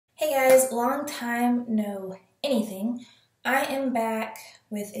Hey guys, long time no anything. I am back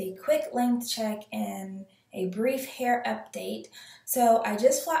with a quick length check and a brief hair update. So I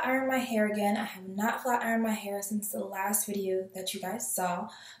just flat ironed my hair again. I have not flat ironed my hair since the last video that you guys saw,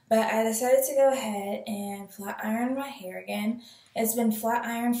 but I decided to go ahead and flat iron my hair again. It's been flat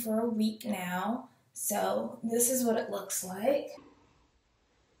ironed for a week now, so this is what it looks like.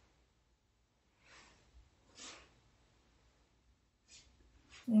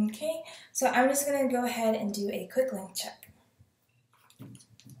 Okay, so I'm just going to go ahead and do a quick length check.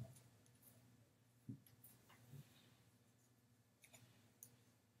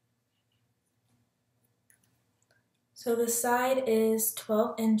 So the side is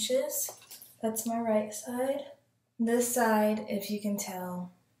 12 inches. That's my right side. This side, if you can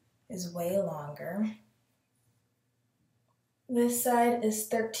tell, is way longer. This side is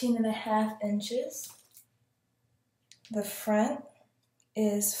 13.5 inches. The front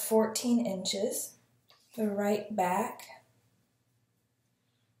is 14 inches. The right back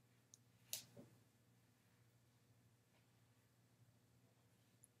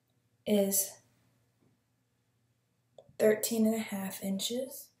is 13.5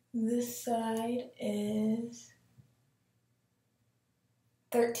 inches. This side is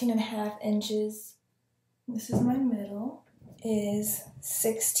 13.5 inches. This is my middle, is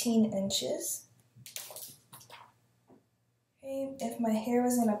 16 inches. Okay, if my hair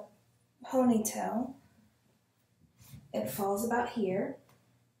was in a ponytail, it falls about here.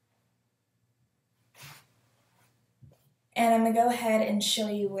 And I'm going to go ahead and show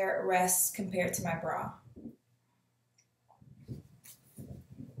you where it rests compared to my bra.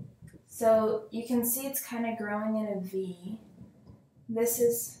 So you can see it's kind of growing in a V. This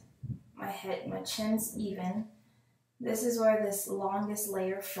is my head, my chin's even. This is where this longest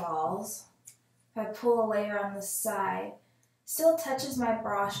layer falls. If I pull a layer on the side, still touches my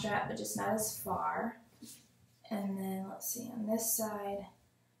bra strap, but just not as far. And then let's see, on this side,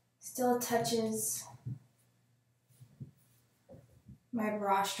 still touches my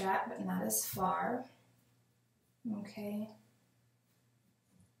bra strap, but not as far. Okay.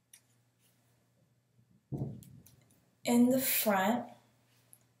 In the front,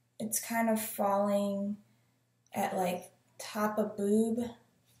 it's kind of falling at like top of boob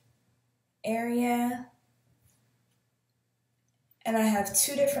area. And I have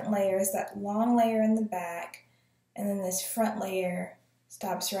two different layers, that long layer in the back, and then this front layer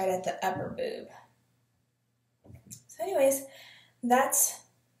stops right at the upper boob. So anyways, that's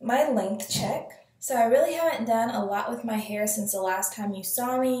my length check. So I really haven't done a lot with my hair since the last time you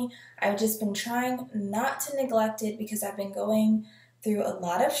saw me. I've just been trying not to neglect it because I've been going through a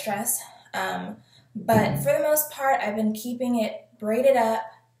lot of stress. But for the most part, I've been keeping it braided up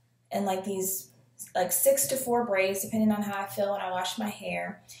in like these 6 to 4 braids, depending on how I feel when I wash my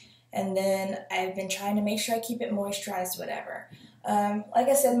hair. And then I've been trying to make sure I keep it moisturized, whatever. Like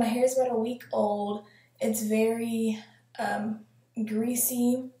I said, my hair is about a week old. It's very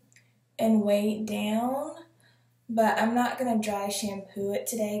greasy and weighed down, but I'm not going to dry shampoo it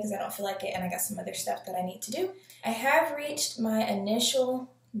today because I don't feel like it, and I got some other stuff that I need to do. I have reached my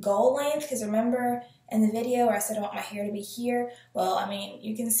initial goal length because remember in the video where I said I want my hair to be here? Well, I mean,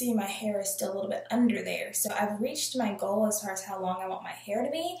 you can see my hair is still a little bit under there. So I've reached my goal as far as how long I want my hair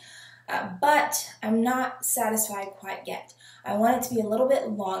to be, but I'm not satisfied quite yet. I want it to be a little bit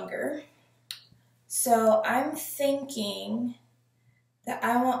longer. So I'm thinking that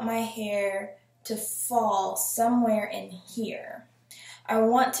I want my hair to fall somewhere in here. I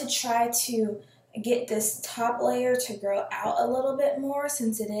want to try to get this top layer to grow out a little bit more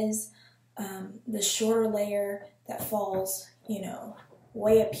since it is the shorter layer that falls, you know,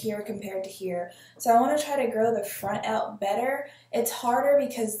 way up here compared to here. So I want to try to grow the front out better. It's harder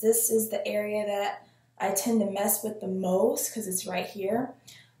because this is the area that I tend to mess with the most because it's right here.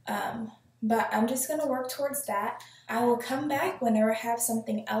 But I'm just going to work towards that. I will come back whenever I have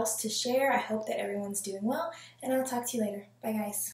something else to share. I hope that everyone's doing well, and I'll talk to you later. Bye, guys.